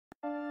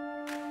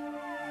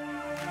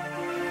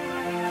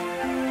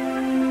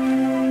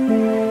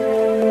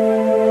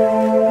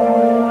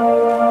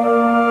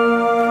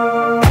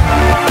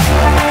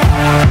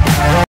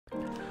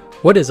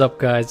What is up,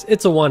 guys?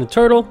 It's Awana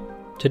Turtle.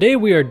 Today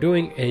we are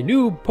doing a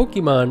new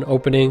Pokemon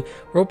opening.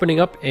 We're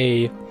opening up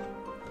a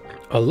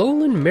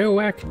Alolan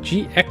Marowack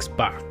GX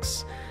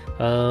box.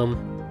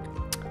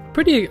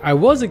 I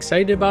was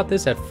excited about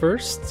this at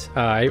first.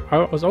 I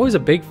was always a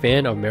big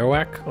fan of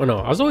Marowack. Oh no,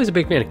 I was always a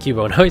big fan of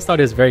Cubone. I always thought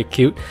it was very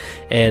cute,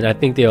 and I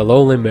think the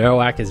Alolan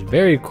Marowack is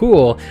very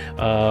cool.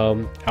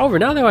 However,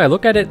 now that I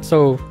look at it,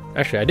 so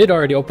actually I did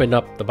already open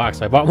up the box.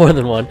 So I bought more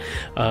than one.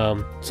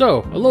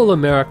 So Alolan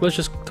Marowack. Let's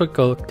just take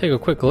a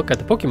quick look at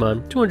the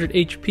Pokemon. 200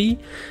 HP,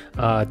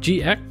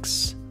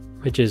 GX,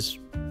 which is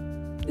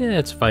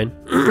it's fine.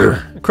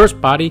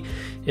 Cursed body.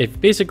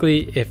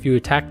 If you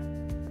attack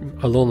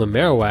Alolan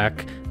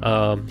Marowack,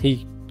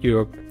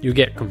 you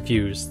get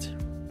confused.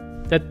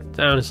 That's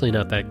honestly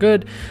not that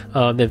good.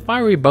 Then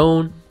Fiery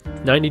Bone,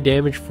 90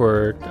 damage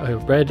for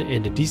red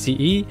and a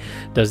DCE,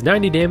 does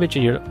 90 damage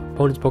and your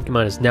opponent's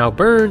Pokemon is now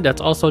burned.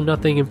 That's also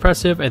nothing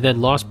impressive. And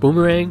then Lost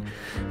Boomerang,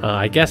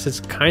 I guess it's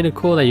kind of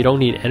cool that you don't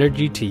need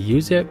energy to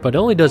use it, but it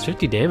only does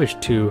 50 damage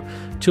to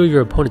two of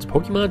your opponent's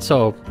Pokemon.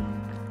 So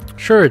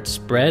sure, it's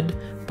spread,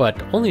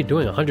 but only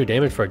doing 100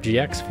 damage for a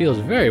GX feels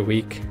very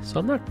weak. So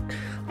I'm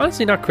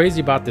honestly not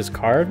crazy about this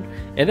card.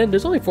 And then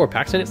there's only 4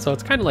 packs in it, so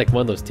it's kind of like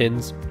one of those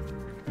tins.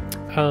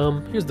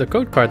 Here's the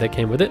code card that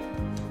came with it.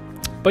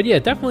 But yeah,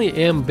 definitely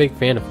am a big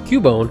fan of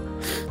Cubone,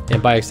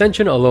 and by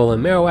extension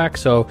Alolan Marowack.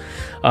 So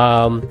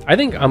I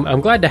think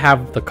I'm glad to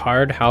have the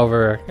card.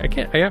 However,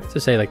 I have to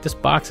say, like, this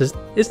box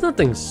is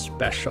nothing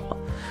special.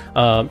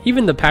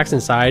 Even the packs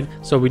inside.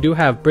 So we do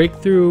have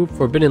Breakthrough,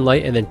 Forbidden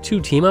Light, and then 2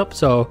 team up.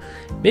 So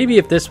maybe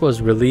if this was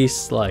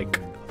released like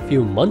a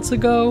few months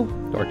ago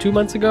or 2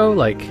 months ago,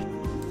 like,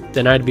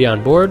 then I'd be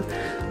on board.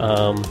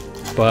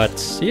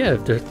 But yeah,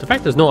 the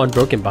fact there's no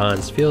Unbroken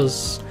Bonds I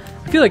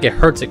feel like it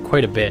hurts it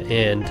quite a bit.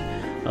 And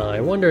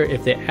I wonder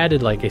if they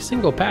added like a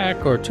single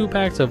pack or 2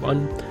 packs of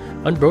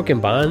Unbroken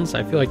Bonds.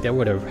 I feel like that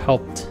would have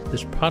helped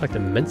this product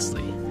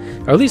immensely,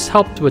 or at least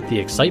helped with the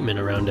excitement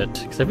around it,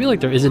 because I feel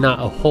like there is not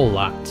a whole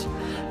lot.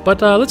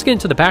 But let's get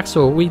into the pack.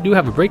 So we do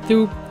have a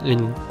Breakthrough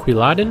in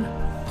Quilladin,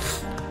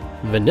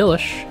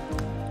 Vanillish,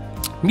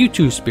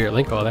 Mewtwo Spirit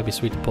Link. Oh, that'd be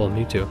sweet to pull a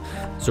Mewtwo.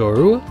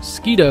 Zorua,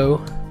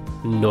 Skeeto,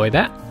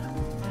 Noibat,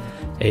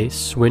 a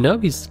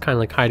Swinub, he's kind of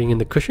like hiding in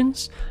the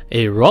cushions,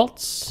 a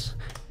Ralts,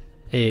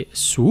 a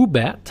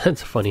Swoobat,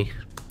 that's funny,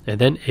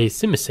 and then a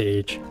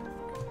Simisage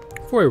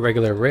for a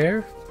regular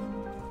rare.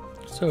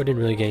 So I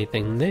didn't really get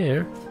anything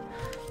there.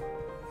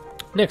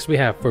 Next we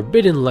have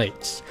Forbidden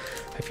Lights.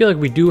 I feel like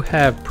we do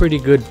have pretty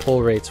good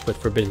pull rates with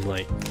Forbidden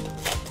Light,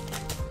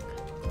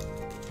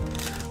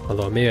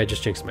 although maybe I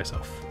just jinxed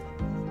myself.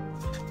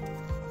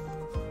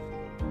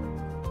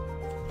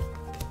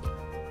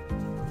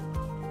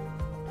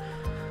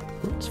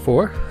 It's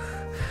 4.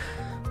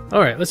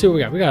 Alright, let's see what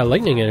we got. We got a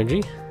Lightning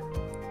Energy,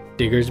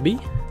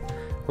 Diggersby,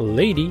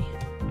 Lady,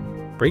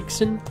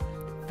 Braixen,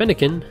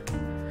 Fennekin,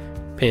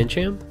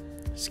 Pancham,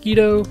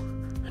 Skeeto,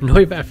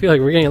 Noibat. I feel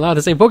like we're getting a lot of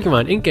the same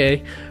Pokemon.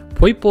 Inkay,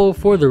 Poipole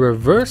for the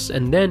reverse,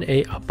 and then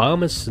a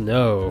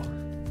Abomasnow.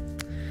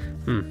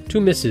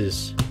 2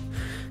 misses.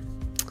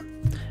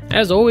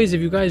 As always,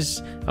 if you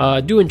guys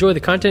do enjoy the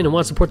content and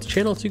want to support the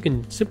channel, so you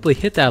can simply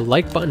hit that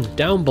like button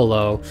down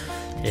below.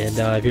 And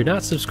if you're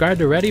not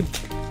subscribed already,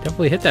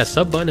 definitely hit that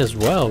sub button as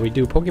well. We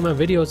do Pokemon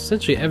videos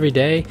essentially every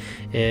day,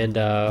 and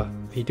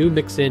we do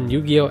mix in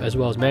Yu-Gi-Oh! As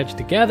well as Magic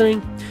the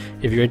Gathering.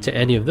 If you're into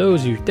any of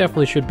those, you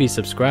definitely should be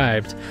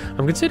subscribed.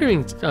 I'm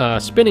considering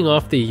spinning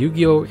off the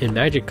Yu-Gi-Oh! And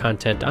Magic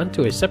content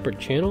onto a separate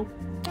channel.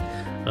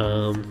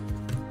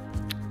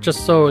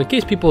 Just so in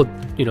case people,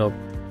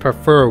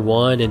 prefer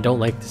one and don't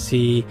like to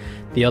see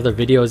the other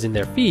videos in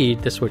their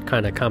feed, this would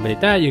kind of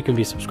accommodate that. You can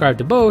be subscribed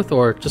to both,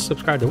 or just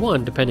subscribe to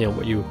one, depending on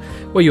what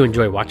you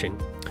enjoy watching.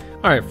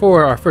 Alright,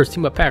 for our first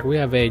team up pack, we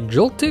have a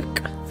Joltik.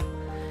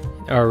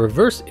 Our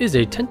reverse is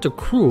a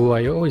Tentacruel.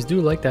 I always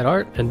do like that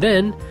art. And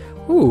then,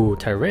 ooh,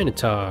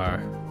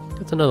 Tyranitar.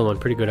 That's another one,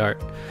 pretty good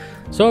art.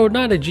 So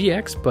not a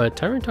GX, but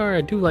Tyranitar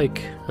I do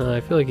like. I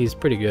feel like he's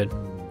pretty good.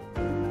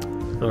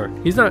 Or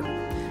he's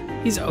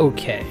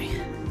okay.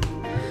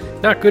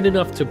 Not good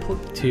enough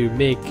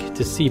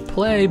to see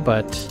play,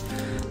 but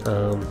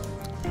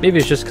maybe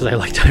it's just because I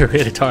like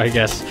Tyranitar.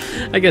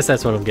 I guess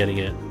that's what I'm getting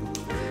at.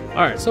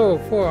 All right, so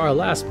for our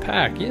last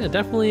pack, yeah,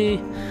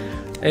 definitely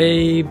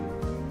a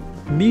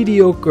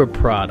mediocre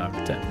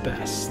product at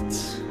best. I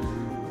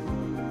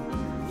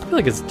feel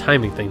like it's a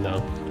timing thing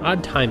though.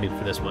 Odd timing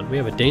for this one. We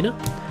have a Dana,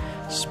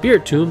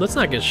 Spirit Tomb. Let's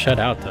not get shut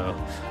out though.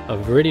 A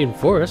Viridian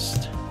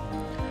Forest.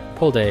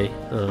 Pulled a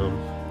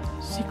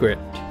Secret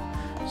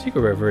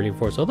Rare Viridian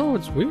Forest, although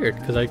it's weird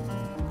because I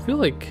feel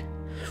like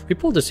we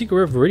pulled a Secret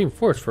Rare Viridian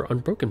Forest for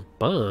Unbroken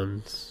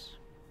Bonds,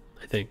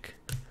 I think.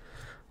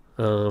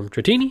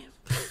 Dratini,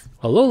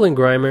 Alolan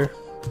Grimer,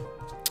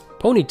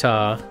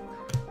 Ponyta,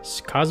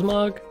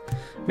 Cosmog,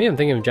 maybe I'm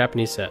thinking of a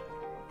Japanese set,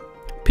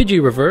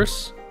 Pidgey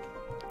Reverse,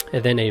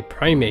 and then a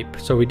Primeape.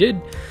 So we did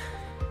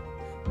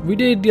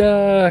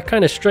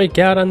kind of strike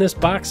out on this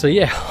box. So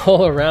yeah,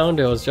 all around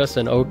it was just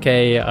an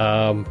okay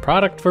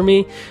product for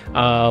me.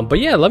 But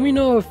yeah, let me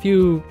know if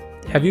you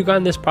have you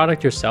gotten this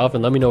product yourself?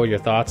 And let me know what your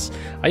thoughts.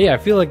 Yeah, I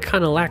feel like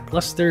kind of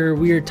lackluster,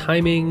 weird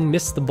timing,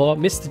 missed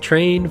the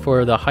train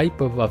for the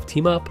hype of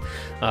Team Up.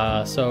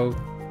 So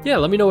yeah,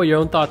 let me know what your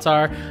own thoughts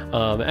are.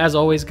 As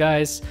always,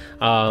 guys,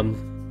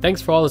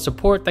 thanks for all the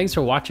support. Thanks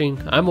for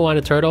watching. I'm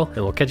Moana Turtle, and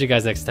we'll catch you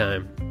guys next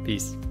time.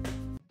 Peace.